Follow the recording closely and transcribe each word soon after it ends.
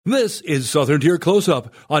This is Southern Tier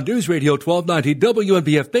Close-Up on News Radio 1290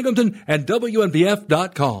 WNBF Binghamton and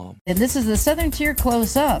WNBF.com. And this is the Southern Tier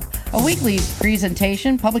Close-Up, a weekly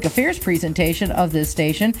presentation, public affairs presentation of this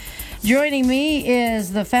station. Joining me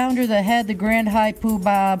is the founder, the head, the grand high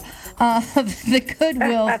poobah of the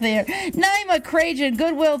Goodwill Theater, Naima Kradjian,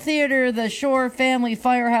 Goodwill Theater, the Shore Family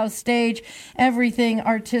Firehouse Stage, everything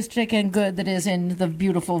artistic and good that is in the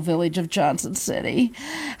beautiful village of Johnson City.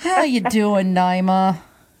 How you doing, Naima?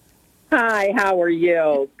 Hi, how are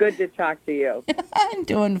you? Good to talk to you. I'm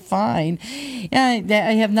doing fine. I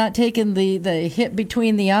have not taken the hit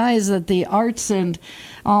between the eyes that the arts and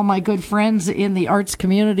all my good friends in the arts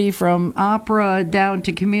community, from opera down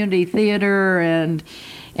to community theater and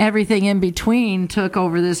everything in between, took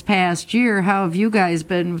over this past year. How have you guys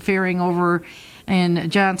been faring over in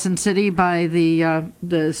Johnson City by the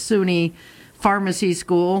SUNY Pharmacy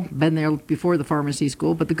School? Been there before the Pharmacy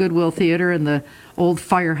School, but the Goodwill Theater and the old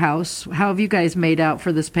firehouse. How have you guys made out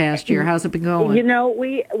for this past year? How's it been going? You know,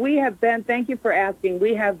 we have been, thank you for asking,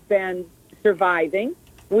 we have been surviving.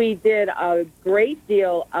 We did a great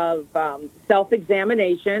deal of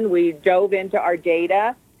self-examination. We dove into our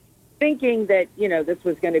data thinking that, you know, this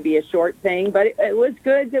was going to be a short thing, but it was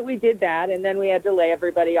good that we did that. And then we had to lay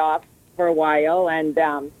everybody off for a while. And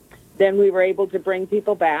then we were able to bring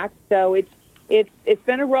people back. So it's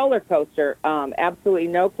been a roller coaster, absolutely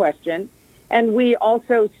no question. And we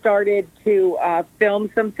also started to film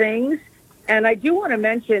some things. And I do want to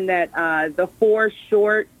mention that the 4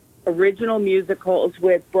 short original musicals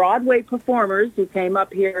with Broadway performers who came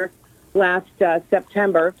up here last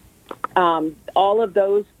September, all of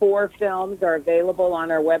those 4 films are available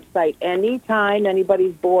on our website anytime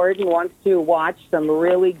anybody's bored and wants to watch some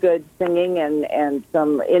really good singing and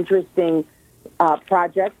some interesting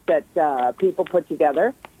projects that people put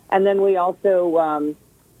together. And then we also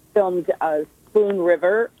filmed Spoon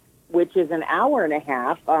River, which is an hour and a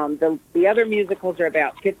half. The other musicals are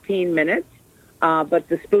about 15 minutes, but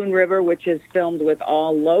the Spoon River, which is filmed with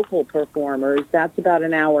all local performers, that's about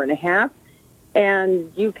an hour and a half.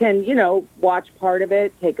 And you can, you know, watch part of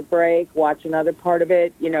it, take a break, watch another part of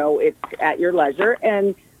it. You know, it's at your leisure.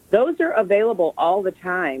 And those are available all the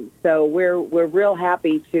time. So we're real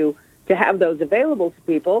happy to have those available to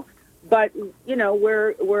people. But, you know,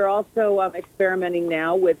 we're also experimenting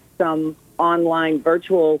now with some online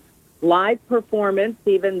virtual live performance,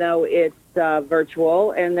 even though it's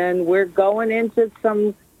virtual. And then we're going into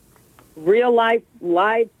some real life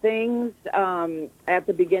live things at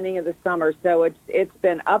the beginning of the summer. So it's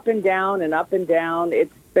been up and down and up and down.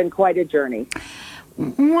 It's been quite a journey.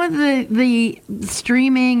 One of the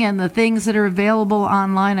streaming and the things that are available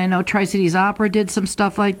online, I know Tri-Cities Opera did some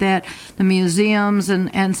stuff like that. The museums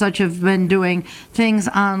and such have been doing things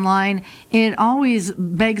online. It always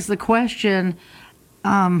begs the question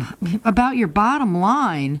about your bottom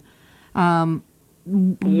line.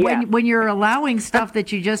 When you're allowing stuff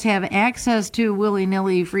that you just have access to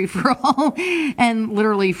willy-nilly, free for all, and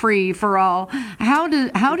literally free for all, how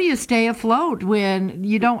do you stay afloat when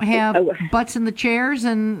you don't have butts in the chairs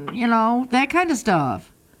and, you know, that kind of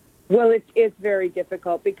stuff? Well, it's very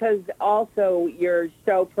difficult because also your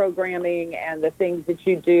show programming and the things that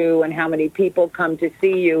you do and how many people come to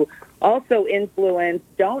see you also influence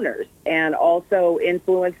donors and also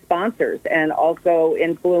influence sponsors and also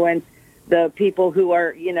influence the people who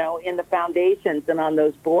are, you know, in the foundations and on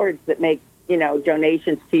those boards that make, you know,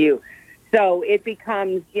 donations to you. So it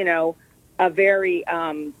becomes, you know, a very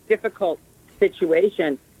difficult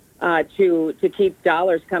situation to keep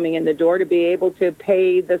dollars coming in the door to be able to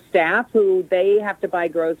pay the staff who they have to buy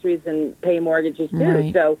groceries and pay mortgages too.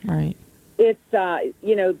 Right, so right. It's,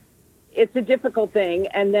 you know, it's a difficult thing.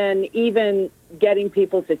 And then even getting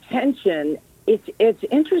people's attention. It's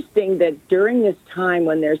interesting that during this time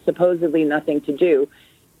when there's supposedly nothing to do,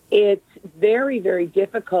 it's very, very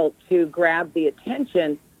difficult to grab the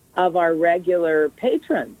attention of our regular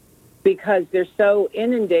patrons because they're so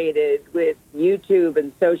inundated with YouTube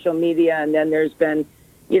and social media. And then there's been,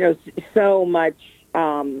 you know, so much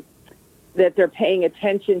that they're paying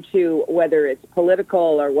attention to, whether it's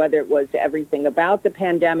political or whether it was everything about the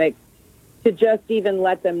pandemic, to just even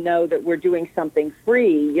let them know that we're doing something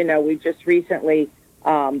free. You know, we just recently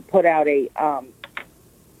put out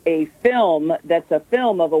a film that's a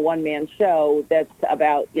film of a one-man show that's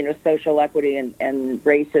about, you know, social equity and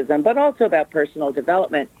racism, but also about personal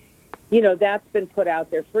development. You know, that's been put out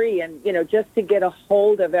there free. And, you know, just to get a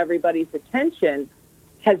hold of everybody's attention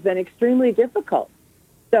has been extremely difficult.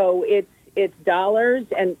 So it's dollars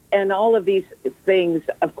and all of these things,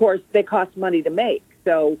 of course, they cost money to make.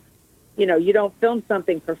 So, you know, you don't film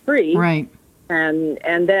something for free. Right. And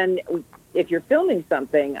then if you're filming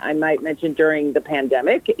something, I might mention during the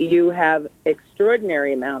pandemic, you have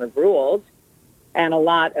extraordinary amount of rules and a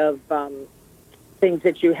lot of things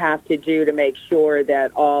that you have to do to make sure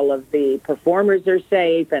that all of the performers are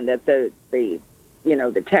safe and that the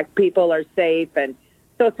tech people are safe. And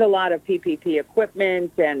so it's a lot of PPP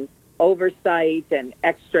equipment and oversight and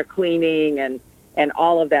extra cleaning and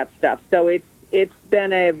all of that stuff. So it's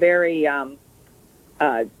been a very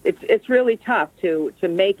it's really tough to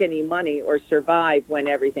make any money or survive when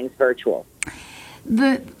everything's virtual.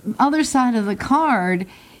 The other side of the card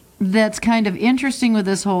that's kind of interesting with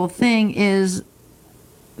this whole thing is,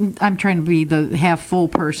 I'm trying to be the half-full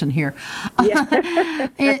person here,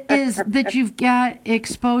 is that you've got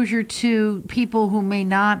exposure to people who may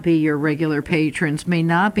not be your regular patrons, may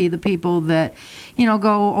not be the people that,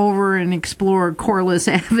 go over and explore Corliss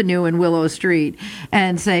Avenue and Willow Street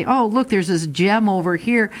and say, oh, look, there's this gem over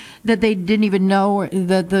here that they didn't even know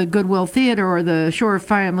that the Goodwill Theater or the Shore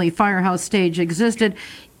Family Firehouse stage existed.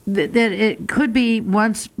 That it could be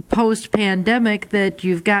once post-pandemic that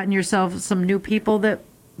you've gotten yourself some new people that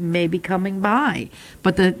may be coming by,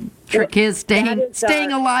 but the trick is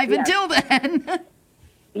staying alive until then.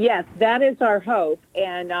 Yes, that is our hope,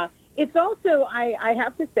 and it's also, I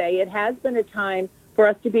have to say, it has been a time for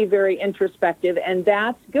us to be very introspective, and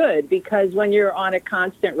that's good, because when you're on a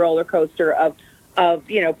constant roller coaster of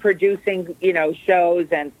producing shows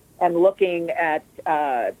and looking at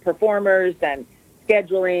performers and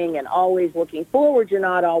scheduling and always looking forward, you're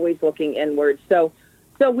not always looking inward. So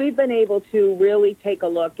we've been able to really take a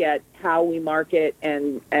look at how we market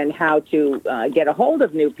and how to get a hold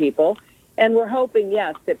of new people. And we're hoping,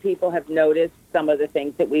 yes, that people have noticed some of the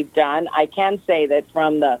things that we've done. I can say that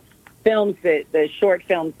from the films, the short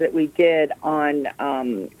films that we did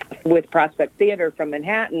on with Prospect Theater from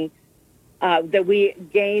Manhattan, that we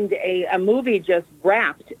gained a movie just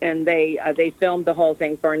wrapped, and they filmed the whole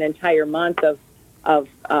thing for an entire month of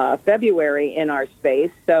February in our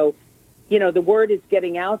space. So, the word is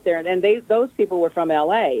getting out there, and those people were from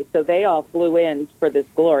L.A., so they all flew in for this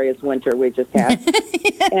glorious winter we just had.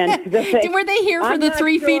 And were they here for the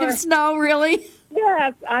 3 feet of snow, really?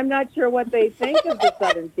 Yes, I'm not sure what they think of the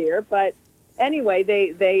Southern Tier, but anyway,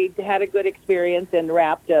 they had a good experience and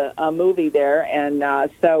wrapped a movie there, and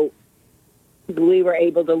so we were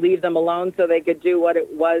able to leave them alone so they could do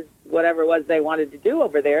whatever it was they wanted to do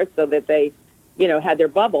over there, so that they, had their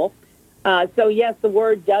bubble. So yes, the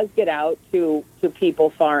word does get out to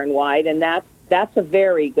people far and wide, and that's a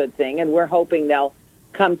very good thing. And we're hoping they'll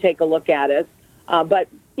come take a look at us. But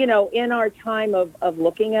in our time of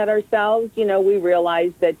looking at ourselves, we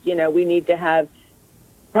realize that we need to have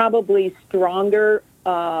probably a stronger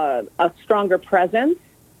presence,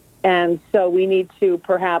 and so we need to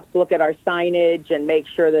perhaps look at our signage and make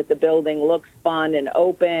sure that the building looks fun and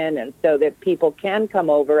open, and so that people can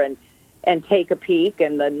come over and take a peek.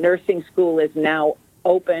 And the nursing school is now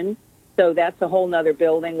open, so that's a whole nother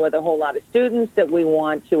building with a whole lot of students that we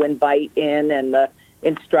want to invite in, and the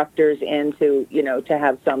instructors in to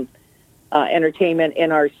have some entertainment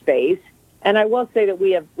in our space. And I will say that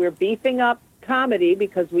we're beefing up comedy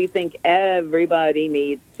because we think everybody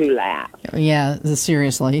needs to laugh. Yeah,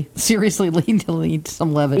 seriously need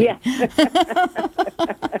some levity. Yeah.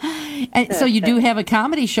 And so you do have a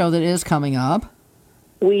comedy show that is coming up.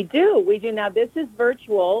 We do. Now, this is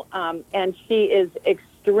virtual, and she is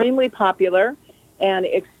extremely popular and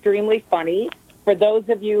extremely funny. For those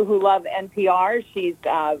of you who love NPR, she's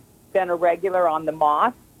been a regular on The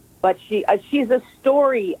Moth, but she's a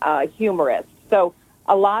story humorist. So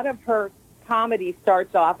a lot of her comedy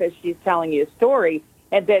starts off as she's telling you a story,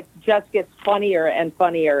 and that just gets funnier and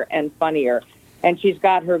funnier and funnier. And she's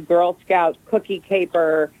got her Girl Scout cookie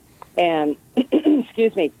caper and,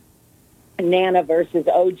 excuse me, Nana versus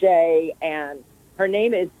OJ, and her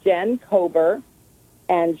name is Jen Kober,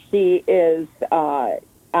 and she is out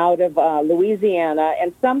of Louisiana.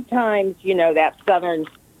 And sometimes, that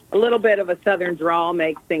a little bit of a southern drawl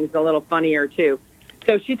makes things a little funnier too.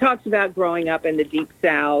 So she talks about growing up in the Deep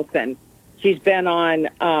South, and she's been on,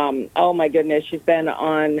 she's been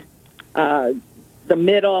on The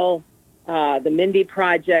Middle, The Mindy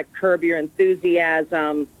Project, Curb Your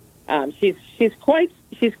Enthusiasm. She's quite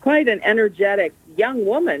an energetic young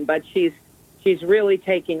woman, but she's really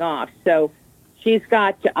taking off. So she's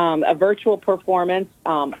got a virtual performance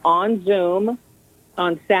on Zoom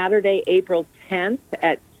on Saturday, April 10th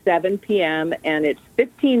at 7 p.m., and it's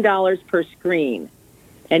 $15 per screen.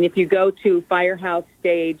 And if you go to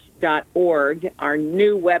firehousestage.org, our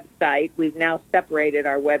new website, we've now separated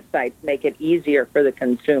our websites to make it easier for the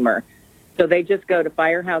consumer. So they just go to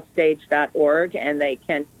firehousestage.org, and they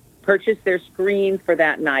can purchase their screen for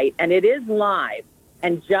that night, and it is live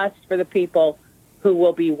and just for the people who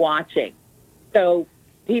will be watching. So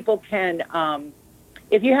people can,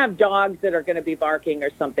 if you have dogs that are going to be barking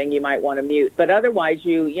or something, you might want to mute. But otherwise,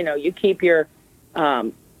 you keep your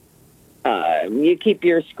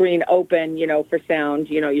screen open, for sound,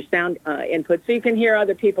 your sound input, so you can hear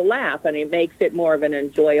other people laugh, and it makes it more of an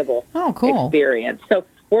enjoyable experience. So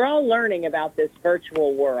we're all learning about this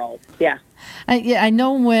virtual world. Yeah. I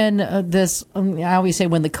know when I always say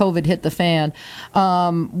when the COVID hit the fan.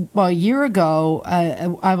 A year ago,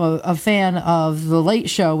 I'm a fan of The Late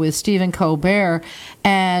Show with Stephen Colbert,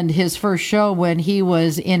 and his first show when he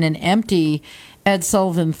was in an empty Ed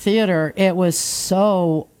Sullivan Theater. It was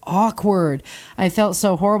so awkward. I felt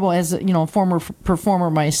so horrible as a former performer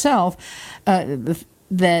myself.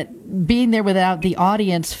 That being there without the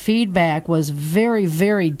audience feedback was very,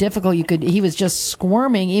 very difficult. He was just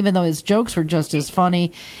squirming, even though his jokes were just as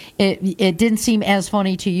funny. It didn't seem as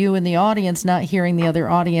funny to you in the audience, not hearing the other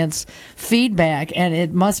audience feedback. And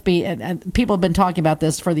it must be, and people have been talking about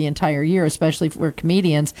this for the entire year, especially for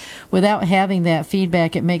comedians. Without having that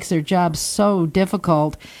feedback, it makes their job so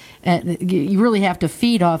difficult. And you really have to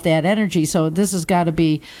feed off that energy. So this has got to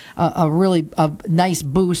be a really nice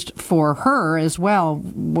boost for her as well,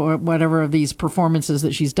 whatever of these performances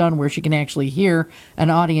that she's done where she can actually hear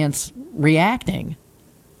an audience reacting.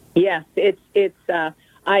 Yes,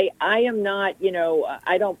 I am not,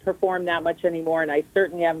 I don't perform that much anymore, and I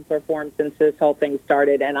certainly haven't performed since this whole thing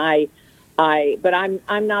started. And but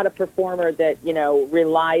I'm not a performer that,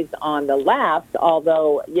 relies on the laughs,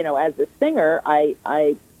 although, as a singer, I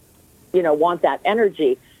want that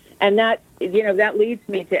energy. And that, that leads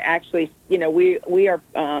me to actually, we are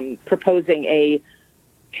proposing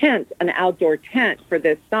an outdoor tent for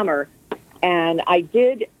this summer. And I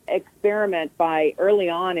did experiment by early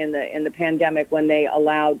on in the pandemic when they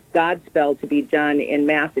allowed Godspell to be done in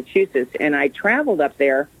Massachusetts. And I traveled up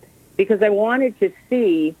there because I wanted to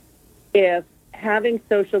see if having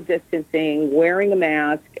social distancing, wearing a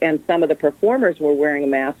mask, and some of the performers were wearing a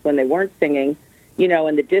mask when they weren't singing,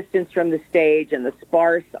 and the distance from the stage and the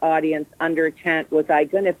sparse audience under a tent, was I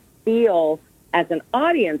going to feel as an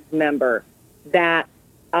audience member that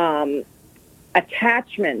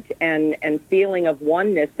attachment and feeling of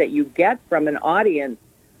oneness that you get from an audience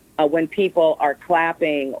when people are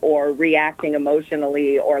clapping or reacting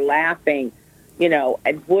emotionally or laughing,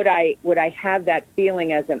 and would I have that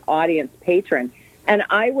feeling as an audience patron? And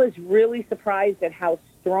I was really surprised at how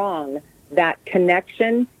strong that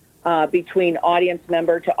connection between audience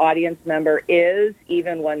member to audience member is,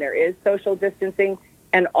 even when there is social distancing,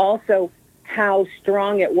 and also how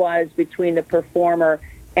strong it was between the performer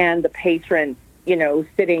and the patron,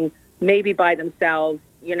 sitting maybe by themselves,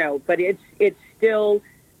 but it's still,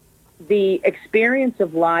 the experience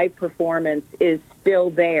of live performance is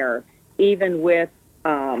still there, even with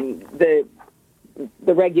the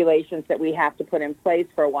regulations that we have to put in place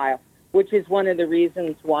for a while, which is one of the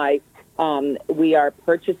reasons why we are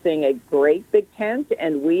purchasing a great big tent,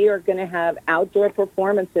 and we are going to have outdoor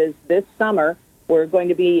performances this summer. We're going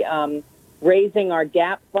to be raising our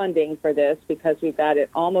gap funding for this because we've got it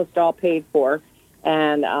almost all paid for.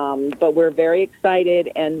 And but we're very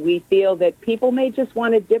excited, and we feel that people may just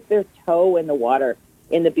want to dip their toe in the water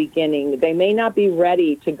in the beginning. They may not be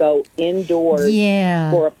ready to go indoors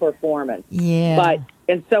for a performance.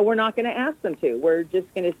 And so we're not going to ask them to. We're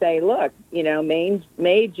just going to say, look,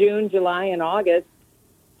 May, June, July, and August,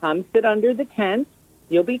 come sit under the tent.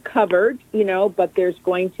 You'll be covered, but there's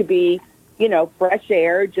going to be, fresh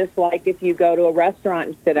air, just like if you go to a restaurant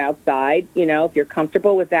and sit outside, if you're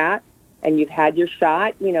comfortable with that and you've had your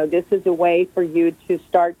shot, this is a way for you to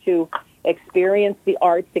start to experience the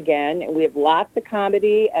arts again. And we have lots of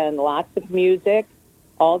comedy and lots of music,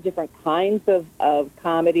 all different kinds of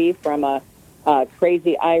comedy, from a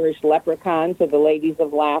Crazy Irish Leprechaun to the Ladies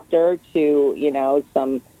of Laughter to,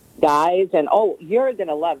 some guys. And, you're going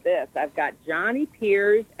to love this. I've got Johnny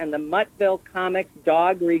Piers and the Muttville Comics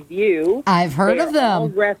Dog Review. I've heard of them. All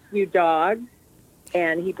rescue dogs.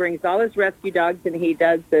 And he brings all his rescue dogs, and he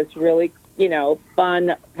does this really,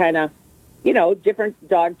 fun kind of, different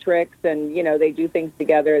dog tricks. And, they do things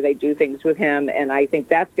together. They do things with him. And I think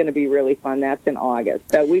that's going to be really fun. That's in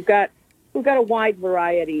August. So we've got a wide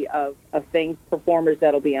variety of things, performers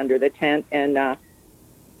that'll be under the tent. And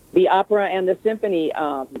the opera and the symphony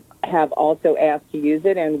have also asked to use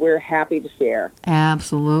it, and we're happy to share.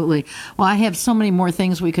 Absolutely. Well, I have so many more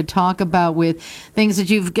things we could talk about with things that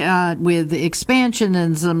you've got with expansion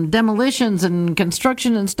and some demolitions and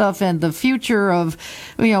construction and stuff, and the future of,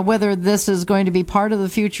 whether this is going to be part of the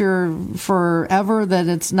future forever, that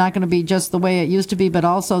it's not going to be just the way it used to be, but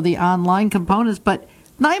also the online components. But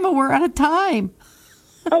Naima, we're out of time.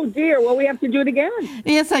 Oh, dear. Well, we have to do it again.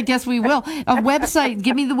 Yes, I guess we will. A website.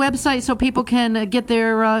 Give me the website so people can get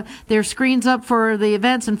their screens up for the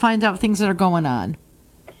events and find out things that are going on.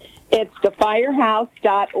 It's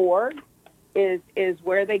thefirehouse.org is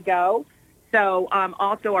where they go. So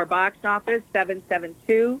also our box office,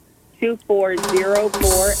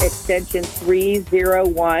 772-2404, extension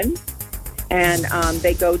 301. And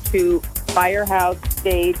they go to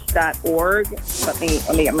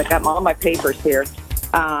firehousestage.org. I've got all my papers here.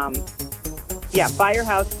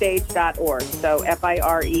 Firehousestage.org. So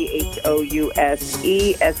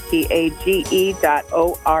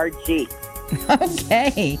FIREHOUSESTAGE.org.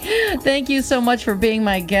 Okay. Thank you so much for being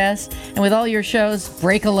my guest. And with all your shows,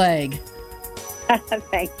 break a leg.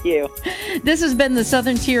 Thank you. This has been the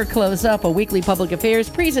Southern Tier Close Up, a weekly public affairs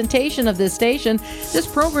presentation of this station. This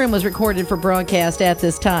program was recorded for broadcast at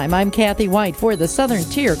this time. I'm Kathy Whyte for the Southern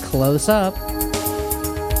Tier Close Up.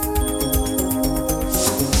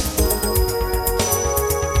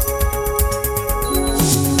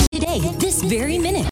 Today, this very minute.